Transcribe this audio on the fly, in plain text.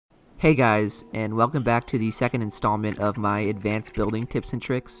Hey guys, and welcome back to the second installment of my advanced building tips and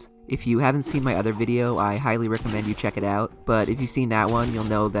tricks. If you haven't seen my other video, I highly recommend you check it out, but if you've seen that one, you'll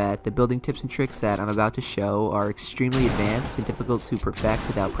know that the building tips and tricks that I'm about to show are extremely advanced and difficult to perfect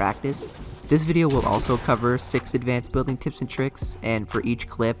without practice. This video will also cover 6 advanced building tips and tricks, and for each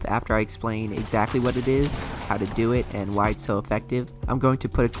clip, after I explain exactly what it is, how to do it, and why it's so effective, I'm going to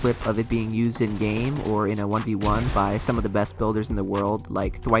put a clip of it being used in-game or in a 1v1 by some of the best builders in the world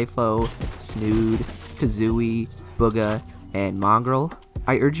like Thwifo, Snood, Kazooie, ViewSonic, and Mongrel.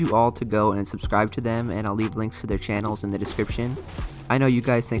 I urge you all to go and subscribe to them, and I'll leave links to their channels in the description. I know you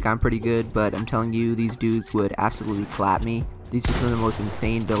guys think I'm pretty good, but I'm telling you, these dudes would absolutely clap me. These are some of the most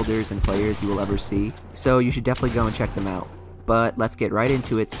insane builders and players you will ever see, so you should definitely go and check them out. But let's get right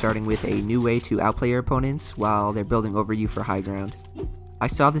into it, starting with a new way to outplay your opponents while they're building over you for high ground. I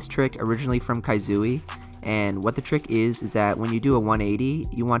saw this trick originally from Kazooie, and what the trick is that when you do a 180,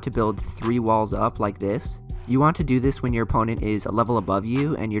 you want to build 3 walls up like this. You want to do this when your opponent is a level above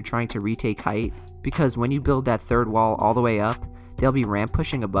you and you're trying to retake height, because when you build that 3rd wall all the way up, they'll be ramp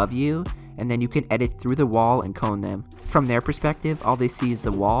pushing above you, and then you can edit through the wall and cone them. From their perspective, all they see is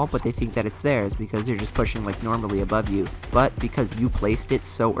the wall, but they think that it's theirs because they're just pushing like normally above you. But because you placed it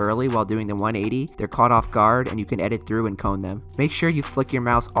so early while doing the 180, they're caught off guard and you can edit through and cone them. Make sure you flick your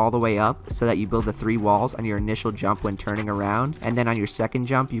mouse all the way up so that you build the 3 walls on your initial jump when turning around, and then on your second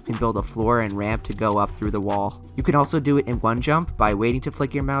jump you can build a floor and ramp to go up through the wall. You can also do it in one jump by waiting to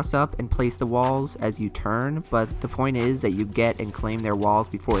flick your mouse up and place the walls as you turn, but the point is that you get and claim their walls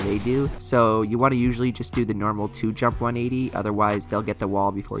before they do, so you want to usually just do the normal 2-jump 180, otherwise they'll get the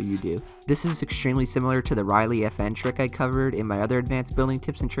wall before you do. This is extremely similar to the Riley FN trick I covered in my other advanced building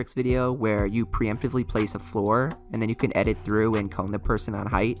tips and tricks video, where you preemptively place a floor and then you can edit through and cone the person on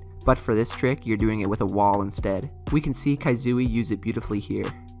height, but for this trick you're doing it with a wall instead. We can see Kazooie use it beautifully here.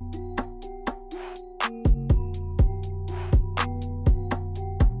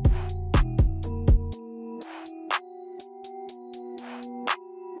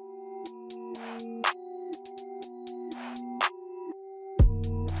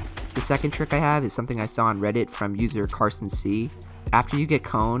 The second trick I have is something I saw on Reddit from user Carson C. After you get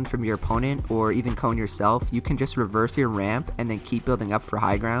coned from your opponent, or even cone yourself, you can just reverse your ramp and then keep building up for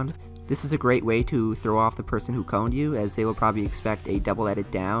high ground. This is a great way to throw off the person who coned you, as they will probably expect a double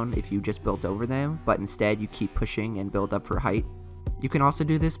edit down if you just built over them, but instead you keep pushing and build up for height. You can also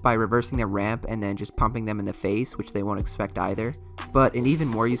do this by reversing their ramp and then just pumping them in the face, which they won't expect either. But an even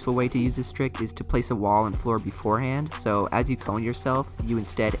more useful way to use this trick is to place a wall and floor beforehand, so as you cone yourself, you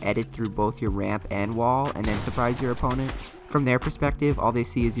instead edit through both your ramp and wall and then surprise your opponent. From their perspective, all they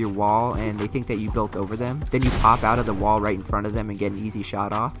see is your wall and they think that you built over them. Then you pop out of the wall right in front of them and get an easy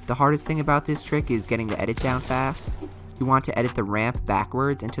shot off. The hardest thing about this trick is getting the edit down fast. You want to edit the ramp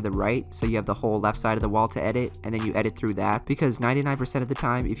backwards and to the right, so you have the whole left side of the wall to edit, and then you edit through that, because 99% of the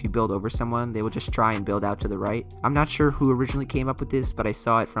time if you build over someone, they will just try and build out to the right. I'm not sure who originally came up with this, but I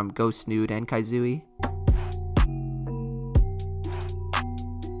saw it from Ghost Snood and Kazooie.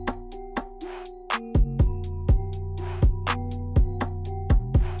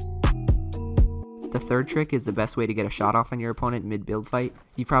 The third trick is the best way to get a shot off on your opponent mid-build fight.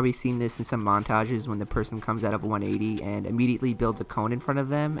 You've probably seen this in some montages when the person comes out of 180 and immediately builds a cone in front of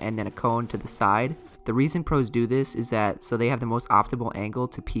them and then a cone to the side. The reason pros do this is that so they have the most optimal angle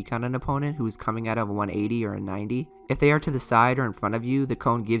to peek on an opponent who is coming out of a 180 or a 90. If they are to the side or in front of you, the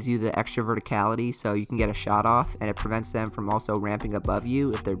cone gives you the extra verticality so you can get a shot off, and it prevents them from also ramping above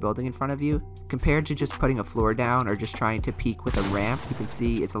you if they're building in front of you. Compared to just putting a floor down or just trying to peek with a ramp, you can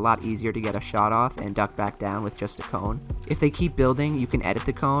see it's a lot easier to get a shot off and duck back down with just a cone. If they keep building, you can edit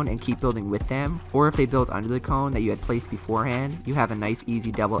the cone and keep building with them, or if they build under the cone that you had placed beforehand, you have a nice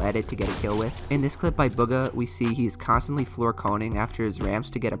easy double edit to get a kill with. In this clip by ViewSonic, we see he's constantly floor coning after his ramps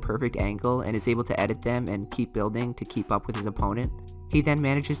to get a perfect angle and is able to edit them and keep building to keep up with his opponent. He then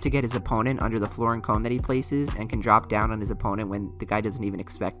manages to get his opponent under the floor and cone that he places and can drop down on his opponent when the guy doesn't even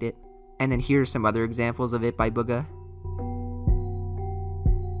expect it. And then here's some other examples of it by ViewSonic.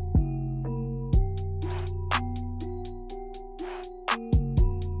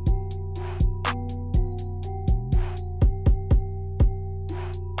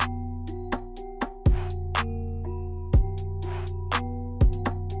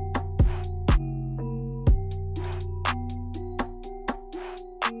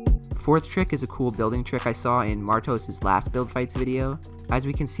 Fourth trick is a cool building trick I saw in Martos' last build fights video. As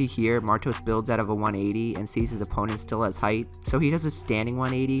we can see here, Martos builds out of a 180 and sees his opponent still has height, so he does a standing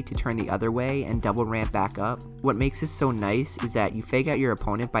 180 to turn the other way and double ramp back up. What makes this so nice is that you fake out your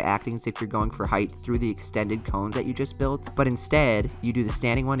opponent by acting as if you're going for height through the extended cones that you just built, but instead, you do the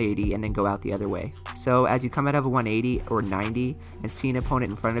standing 180 and then go out the other way. So as you come out of a 180 or 90 and see an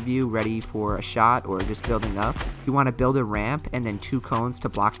opponent in front of you ready for a shot or just building up, you want to build a ramp and then 2 cones to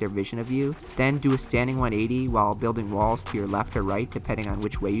block their vision of you, then do a standing 180 while building walls to your left or right depending on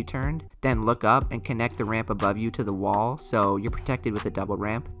which way you turned, then look up and connect the ramp above you to the wall so you're protected with a double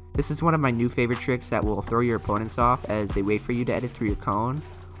ramp. This is one of my new favorite tricks that will throw your opponents off as they wait for you to edit through your cone,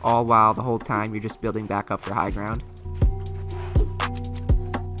 all while the whole time you're just building back up for high ground.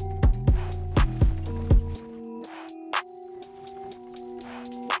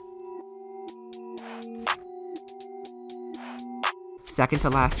 Second to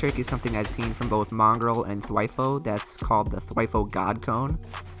last trick is something I've seen from both Mongrel and Thwifo that's called the Thwifo God Cone.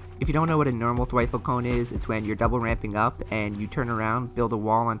 If you don't know what a normal Thwifo cone is, it's when you're double ramping up and you turn around, build a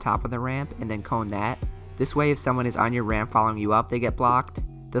wall on top of the ramp, and then cone that. This way if someone is on your ramp following you up, they get blocked.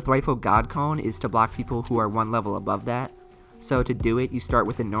 The Thwifo God Cone is to block people who are one level above that. So to do it, you start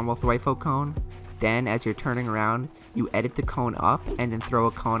with a normal Thwifo cone, then as you're turning around, you edit the cone up and then throw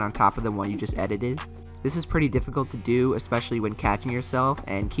a cone on top of the one you just edited. This is pretty difficult to do, especially when catching yourself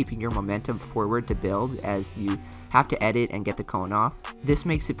and keeping your momentum forward to build as you have to edit and get the cone off. This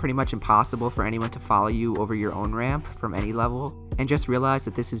makes it pretty much impossible for anyone to follow you over your own ramp from any level. And just realize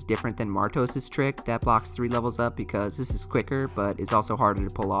that this is different than Martos' trick that blocks 3 levels up because this is quicker but is also harder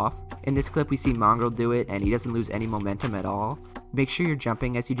to pull off. In this clip we see Mongrel do it and he doesn't lose any momentum at all. Make sure you're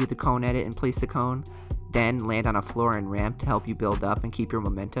jumping as you do the cone edit and place the cone, then land on a floor and ramp to help you build up and keep your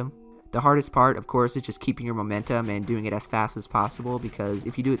momentum. The hardest part, of course, is just keeping your momentum and doing it as fast as possible because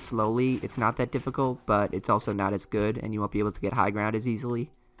if you do it slowly, it's not that difficult, but it's also not as good and you won't be able to get high ground as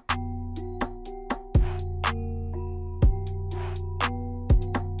easily.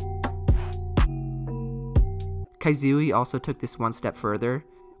 Kaizui also took this one step further.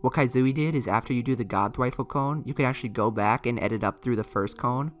 What Kaizui did is after you do the God Thwifo cone, you can actually go back and edit up through the first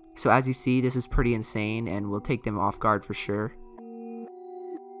cone. So as you see, this is pretty insane and will take them off guard for sure.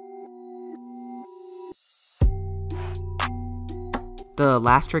 The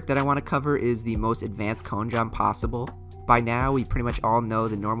last trick that I want to cover is the most advanced cone jump possible. By now, we pretty much all know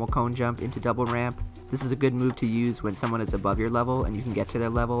the normal cone jump into double ramp. This is a good move to use when someone is above your level and you can get to their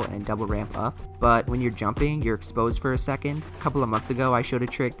level and double ramp up. But when you're jumping, you're exposed for a second. A couple of months ago, I showed a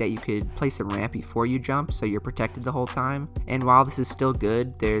trick that you could place a ramp before you jump so you're protected the whole time. And while this is still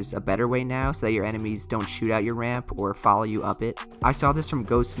good, there's a better way now so that your enemies don't shoot out your ramp or follow you up it. I saw this from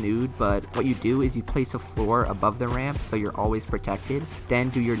Ghost Snood, but what you do is you place a floor above the ramp so you're always protected. Then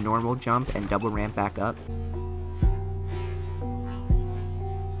do your normal jump and double ramp back up.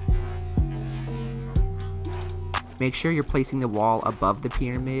 Make sure you're placing the wall above the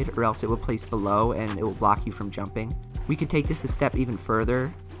pyramid or else it will place below and it will block you from jumping. We could take this a step even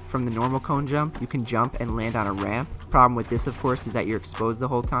further. From the normal cone jump, you can jump and land on a ramp. Problem with this, of course, is that you're exposed the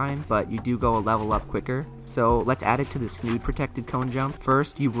whole time, but you do go a level up quicker. So let's add it to the Snood protected cone jump.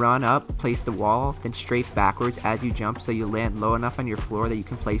 First, you run up, place the wall, then strafe backwards as you jump so you land low enough on your floor that you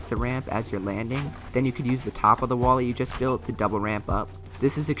can place the ramp as you're landing. Then you could use the top of the wall that you just built to double ramp up.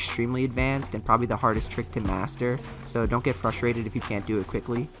 This is extremely advanced and probably the hardest trick to master, so don't get frustrated if you can't do it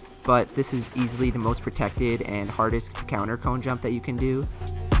quickly. But this is easily the most protected and hardest to counter cone jump that you can do.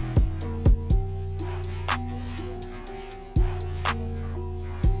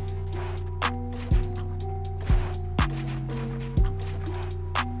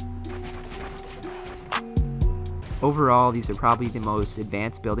 Overall, these are probably the most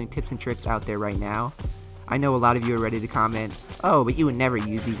advanced building tips and tricks out there right now. I know a lot of you are ready to comment, oh, but you would never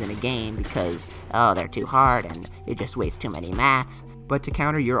use these in a game because, oh, they're too hard and it just wastes too many mats. But to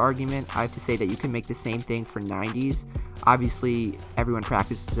counter your argument, I have to say that you can make the same thing for 90s. Obviously, everyone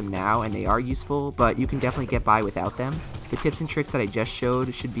practices them now and they are useful, but you can definitely get by without them. The tips and tricks that I just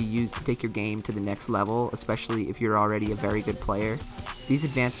showed should be used to take your game to the next level, especially if you're already a very good player. These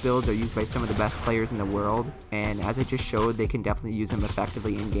advanced builds are used by some of the best players in the world, and as I just showed, they can definitely use them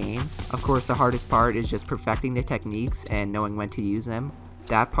effectively in game. Of course, the hardest part is just perfecting the techniques and knowing when to use them.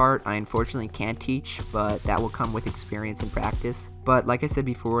 That part I unfortunately can't teach, but that will come with experience and practice. But like I said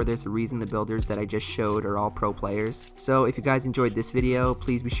before, there's a reason the builders that I just showed are all pro players. So if you guys enjoyed this video,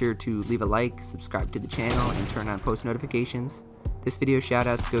 please be sure to leave a like, subscribe to the channel, and turn on post notifications. This video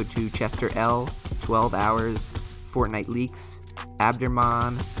shoutouts go to Chester L, 12 Hours, Fortnite Leaks,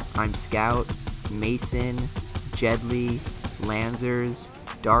 Abderman, I'm Scout, Mason, Jedley, Lancers,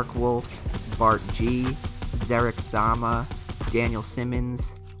 Dark Wolf, Bart G, Zarek Sama, Daniel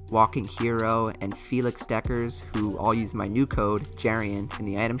Simmons, Walking Hero, and Felix Deckers, who all use my new code, JERIAN, in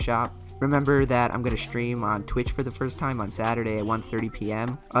the item shop. Remember that I'm going to stream on Twitch for the first time on Saturday at 1:30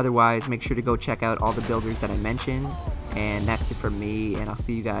 p.m. Otherwise, make sure to go check out all the builders that I mentioned. And that's it from me, and I'll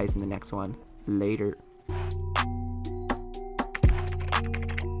see you guys in the next one. Later.